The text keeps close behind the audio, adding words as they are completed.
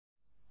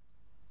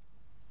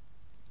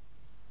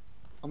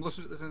I'm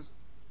listening to this.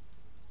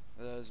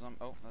 There's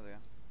oh, there they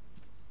are.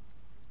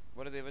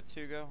 Where did the other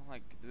two go?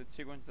 Like, did the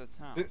two go into the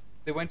town?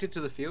 They went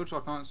into the field, so I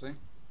can't see.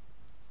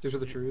 Those are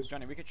the trees.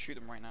 Johnny, we could shoot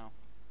them right now.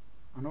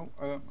 I know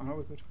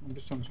we could. I'm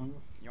just turning the song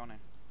off. Johnny,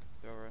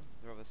 they're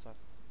over this side.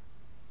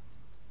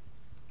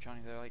 Johnny,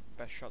 they're like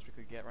best shots we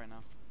could get right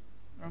now.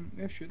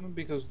 Yeah, shoot them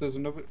because there's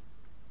another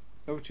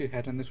two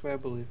heading this way, I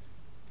believe.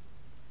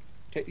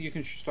 You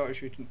can start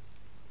shooting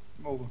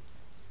over.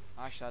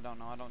 Actually, I don't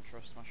know. I don't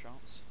trust my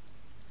shots.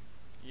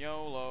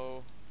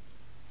 YOLO.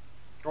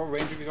 What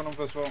range have you got on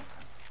first of all?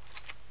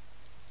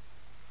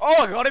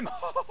 Oh, I got him!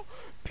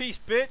 Peace,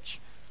 bitch!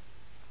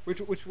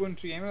 Which one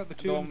are you aiming at? The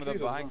two the in one the with trees?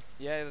 the bag.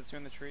 Yeah, the two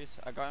in the trees.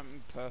 I got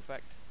him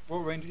perfect. What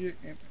range are you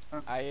aiming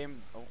at? I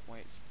aim. Oh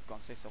wait, go on,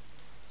 stay still.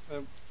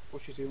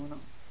 What's your ceiling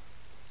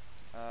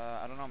at?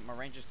 I don't know. My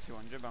range is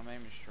 200, but I'm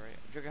aiming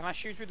straight. Can I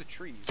shoot through the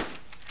trees?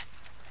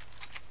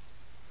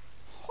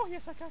 Oh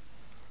yes, I can.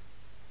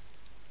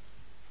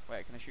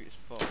 Wait, can I shoot his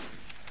foot?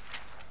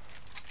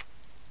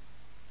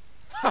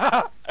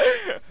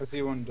 I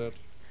see one dead.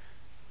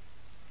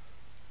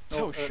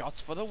 Two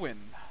shots for the win.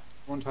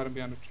 One's hiding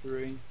behind a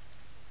tree.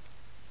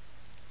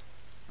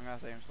 I'm gonna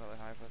aim slightly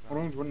high for this. One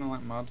of them's running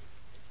like mad.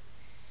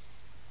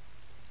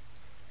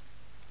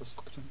 Let's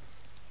look at him.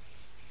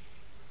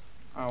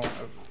 I won't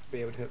ever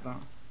be able to hit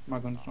that. My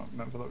gun's not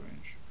meant for that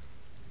range.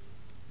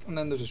 And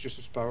then there's just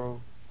a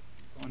sparrow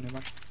on your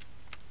back.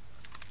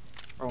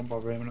 I won't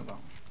bother aiming at that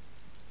one.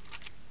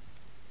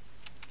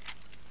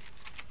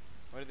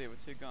 Where did they?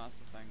 What's two go? That's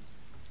the thing.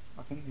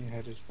 I think the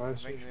head is fire I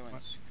station. think they went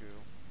to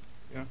school.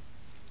 Yeah.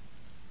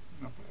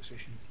 Not fire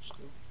station,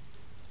 school.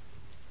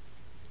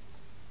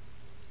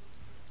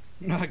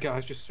 That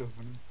guy's just still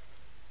running.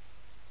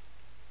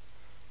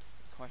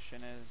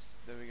 Question is,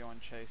 do we go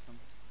and chase them?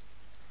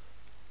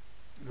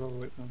 I'd rather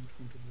wait for them to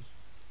come to us.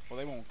 Well,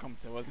 they won't come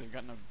to us. They've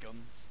got no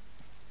guns.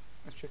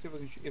 Let's check if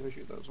I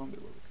shoot that zombie,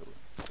 will we kill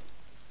it?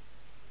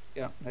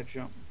 Yeah,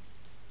 headshot.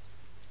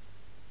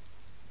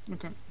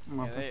 Okay, I'm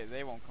Yeah, happy.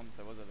 they won't come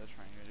to us at the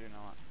train. You do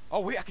know that. Oh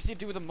wait, I can see a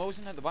dude with a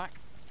Mosin at the back.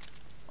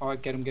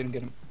 Alright, get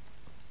him.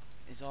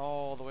 He's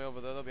all the way over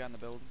there. They're behind the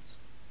buildings.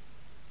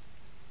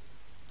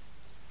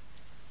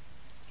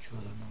 Sure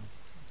them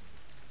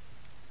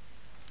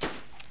off.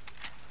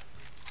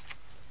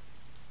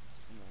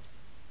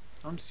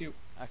 I want to see.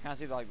 I can't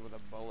see like with a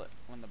bullet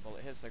when the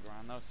bullet hits the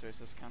ground though, so it's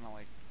just kind of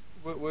like.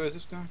 Where is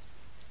this guy?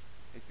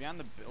 He's behind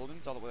the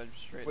buildings all the way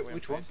straight.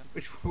 Which one?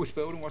 Which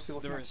building? What's he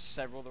looking There at? are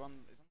several. They're on.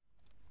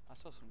 I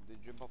saw some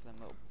dude jump off them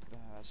little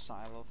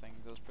silo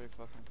things. That was pretty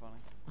fucking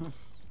funny.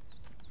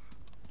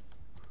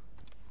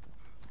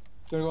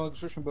 Do you want to go to the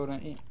construction building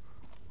and eat?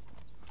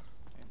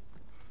 Yeah.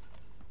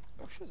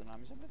 Oh shit, there's an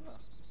army something there.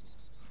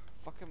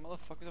 Fucking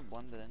motherfuckers are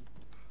blended in.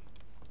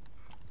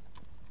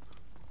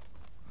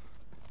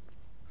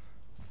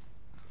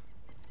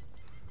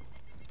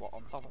 What,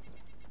 on top of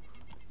it?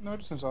 No,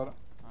 just inside it.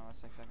 Oh,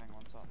 that's like second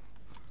on top.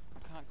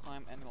 I can't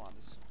climb any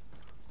ladders.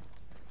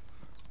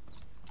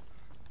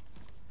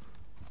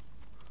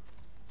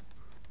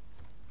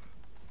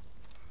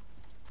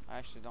 I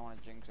actually don't want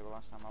to jinx it, but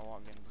last time I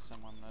walked into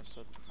someone that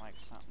stood like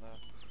sat there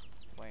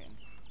waiting.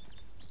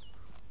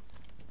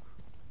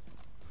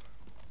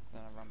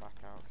 Then I ran back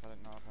out because I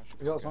didn't know if I should.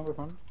 You got a zombie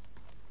friend?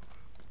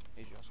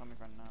 He's your zombie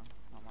friend now,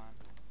 not mine.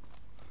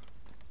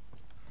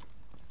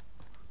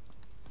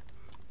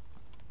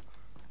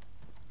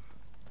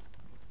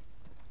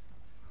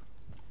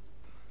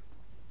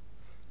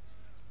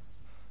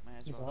 May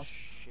as well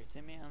shit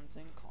in my hands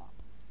and clap.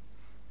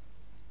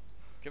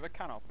 Do you have a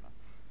can opener?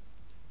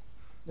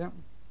 Yeah.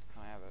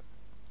 Can I have it?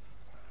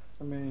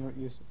 Let me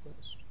use it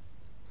first.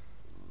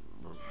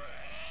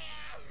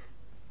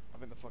 I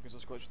think the fuckers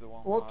just glitched through the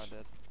wall. What? Oh, I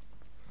did.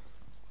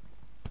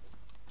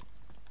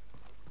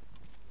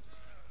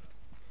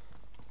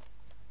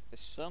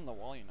 It's still on the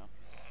wall, you know.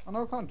 I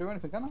know I can't do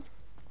anything, can I?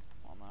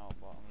 Well, no,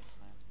 but I'm just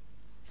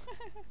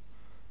saying.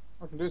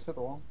 All I can do is hit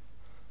the wall.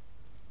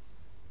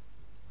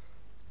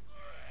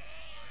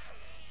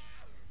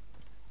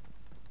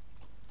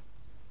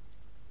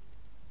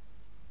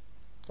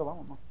 Got that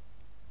one though.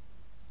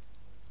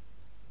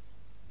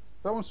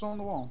 That one's still on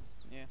the wall.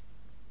 Yeah.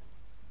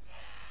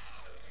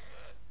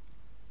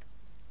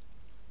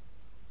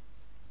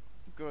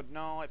 Good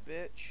night,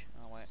 bitch.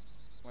 Oh, wait.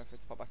 Wait for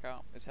it to pop back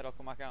out. His head will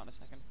come back out in a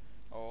second.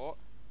 Oh.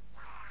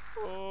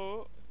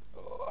 Oh.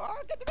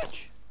 Oh, get the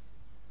bitch.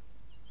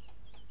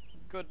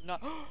 Good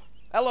night.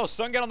 Hello,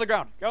 son. Get on the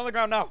ground. Get on the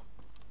ground now.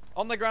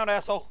 On the ground,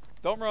 asshole.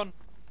 Don't run.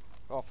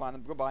 Oh,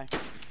 fine. Goodbye.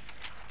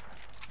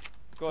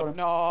 Good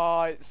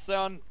night,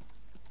 son.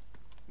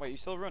 Wait, you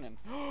still running?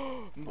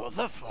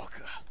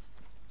 Motherfucker.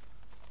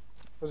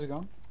 Where's he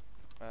gone?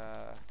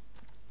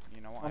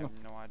 You know what? I have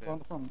no idea. On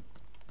the front.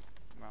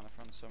 Around the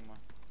front somewhere.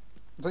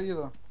 Is that you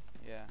though?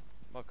 Yeah.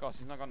 Well, of course,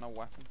 he's not got no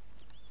weapon.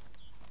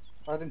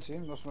 I didn't see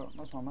him. That's what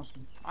I'm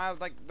asking. I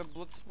like the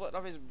blood split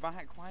off his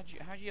back.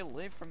 How'd you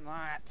live from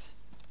that?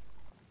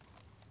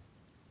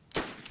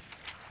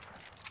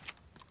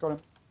 Got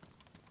him.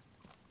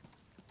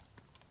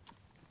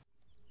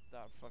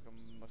 That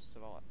fucking must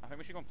have all. I think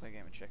we should go and play a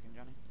game of chicken,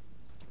 Johnny.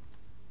 Do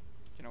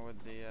you know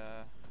with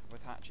the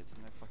with hatchets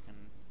and the fucking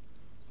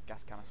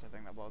gas canister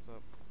thing that blows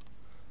up?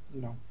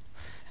 No.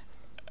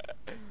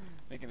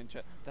 Make an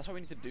interest. That's what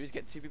we need to do is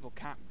get 2 people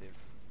captive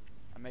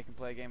and make them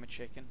play a game of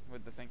chicken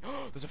with the thing.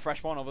 There's a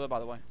fresh one over there, by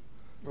the way.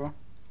 What?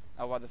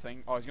 Oh, by the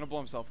thing. Oh, he's gonna blow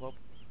himself up.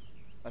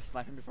 Let's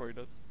snipe him before he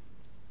does.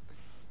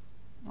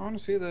 I want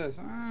to see this.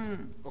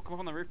 Well, come up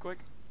on the roof quick.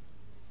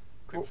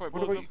 Quick What, before it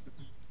what blows about up.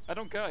 I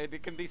don't care.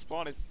 It can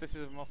despawn. This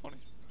is more funny.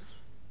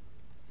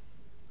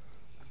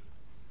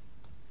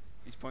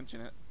 He's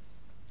punching it.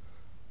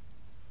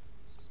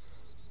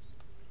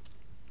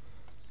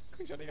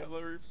 Quick, Johnny, get on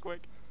the roof,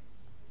 quick.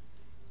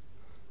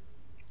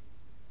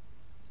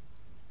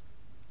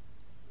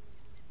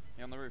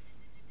 You on the roof?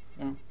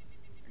 Yeah.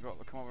 You got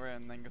to come over here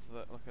and then go to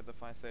look at the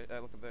fire station.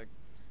 Look at the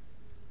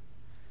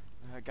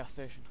gas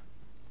station.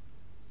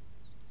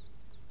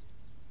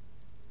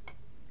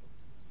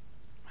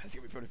 It's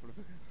gonna be pretty funny.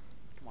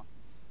 Come on,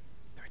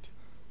 do it.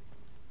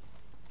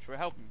 Should we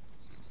help him?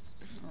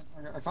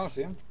 I can't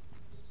see him.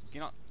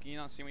 Can you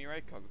not see me your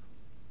ACOG?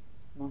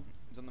 No.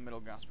 It's on the middle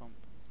gas pump.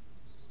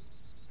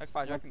 How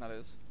far do you reckon that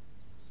is?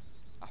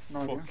 A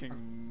No idea.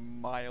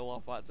 fucking mile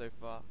off that so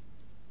far.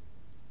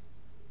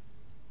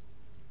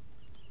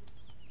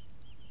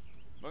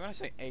 We're gonna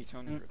say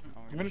 800.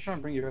 I'm gonna try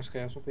and bring your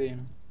SKS up here, you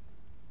know.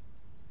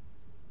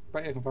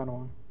 Bet you can find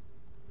one.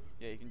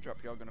 Yeah, you can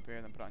drop your gun up here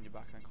and then put it on your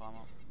back and climb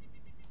up.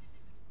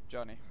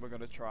 Johnny, we're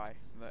gonna try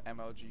the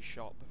MLG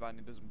shot, providing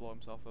he doesn't blow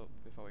himself up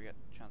before we get a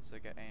chance to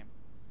get aim.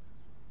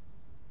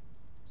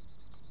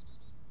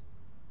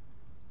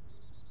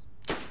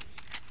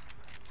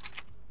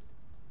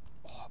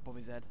 Oh, above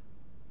his head.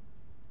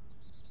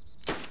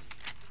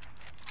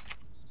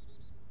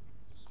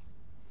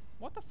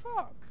 What the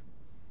fuck?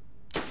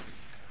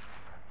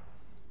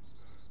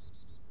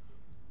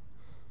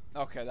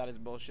 Okay, that is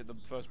bullshit. The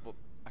first bullet,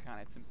 I can't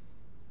hit him.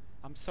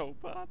 I'm so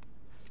bad.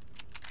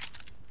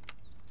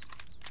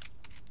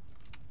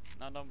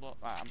 No, don't blow.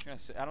 Right, I'm just gonna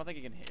sit. I don't think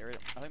he can hear it.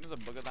 I think there's a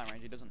bug at that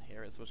range. He doesn't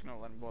hear it, so we're just gonna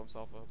let him blow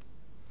himself up.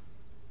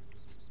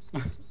 Do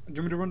you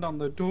want me to run down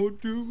there?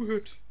 Don't do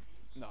it.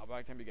 No,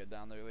 by the time you get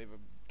down there, you'll either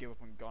give up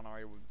and gone, or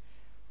you'll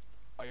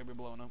be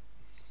blown up.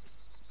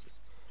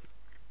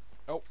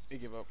 Oh, he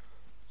gave up.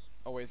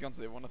 Oh wait, he's gone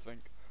to the other one, I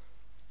think.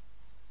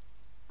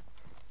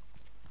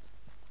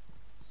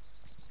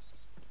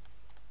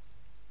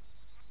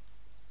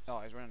 Oh,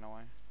 he's running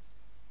away.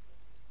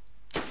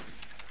 Did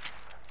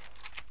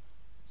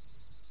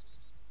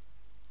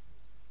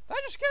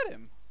I just get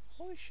him?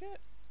 Holy shit.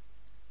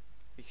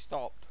 He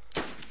stopped.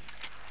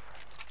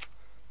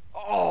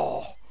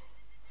 Oh!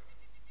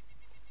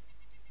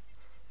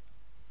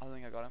 I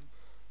think I got him.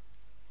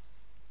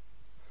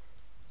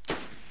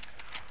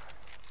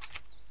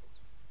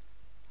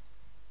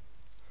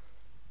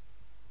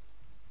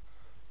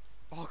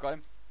 Oh, got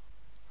him.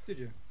 Did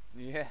you?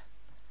 Yeah.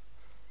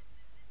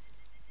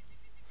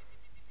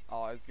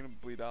 Oh, it's gonna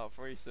bleed out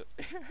for you, so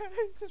he's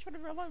just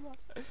running around like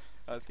that.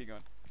 Let's keep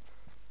going.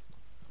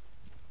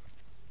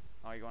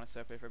 Oh, you want to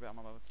stay up here for a bit? I'm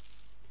on my load.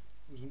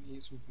 I was gonna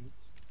eat something.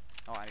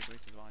 Oh, I need to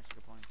eat as well. That's a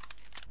good point.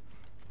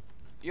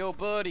 Yo,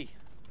 buddy.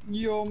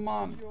 Yo,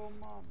 man. Yo,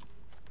 man.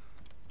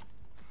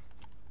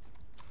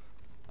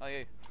 How are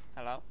you?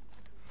 Hello.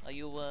 Are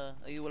you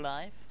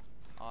alive?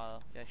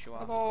 Yes, you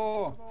are.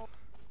 Hello.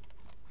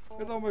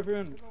 Hello, my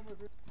friend.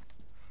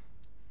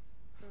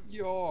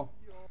 Yo.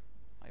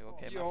 Are you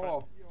okay, my Yo.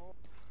 friend?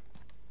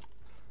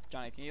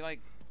 Johnny, can you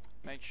like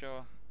make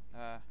sure?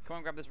 Come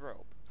and grab this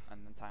rope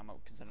and then tie him up.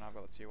 Considering I've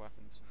got the 2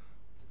 weapons.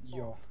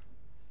 Yo.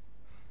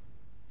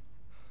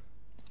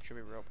 Should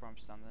be rope where I'm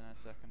standing in a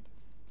second.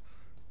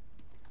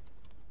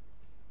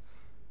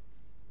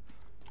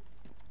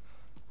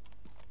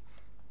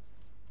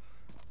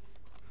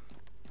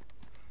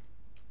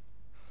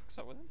 What's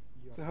up with him?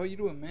 So how you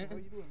doing, man? How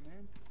you doing,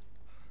 man?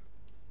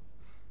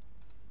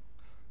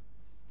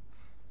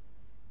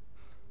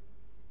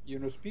 You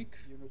no speak?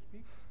 You no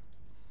speak?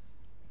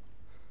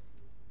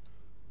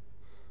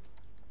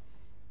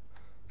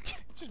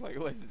 Just like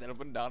lifts his head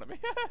up and down at me.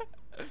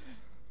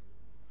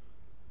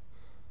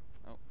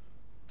 Oh,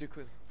 do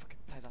quickly. Fucking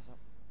tie his ass up.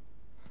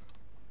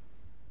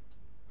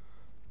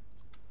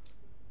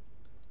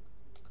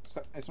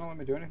 So, it's not letting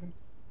me do anything.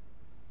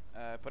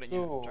 Put it in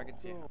your drag it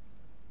to you.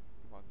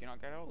 Well, can you not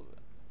get hold of it?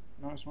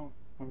 No, it's not.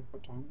 I've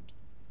got time.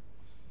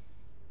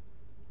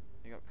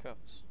 You got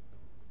cuffs.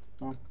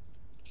 No.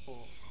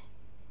 Oh.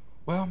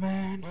 Well,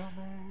 man. Well,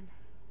 man.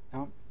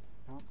 No.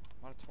 No.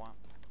 What a twat.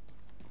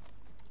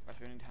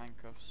 Right, we need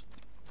handcuffs.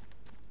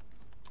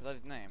 Is that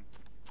his name?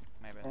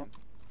 Maybe. Oh.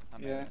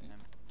 That may Yeah. be his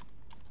name.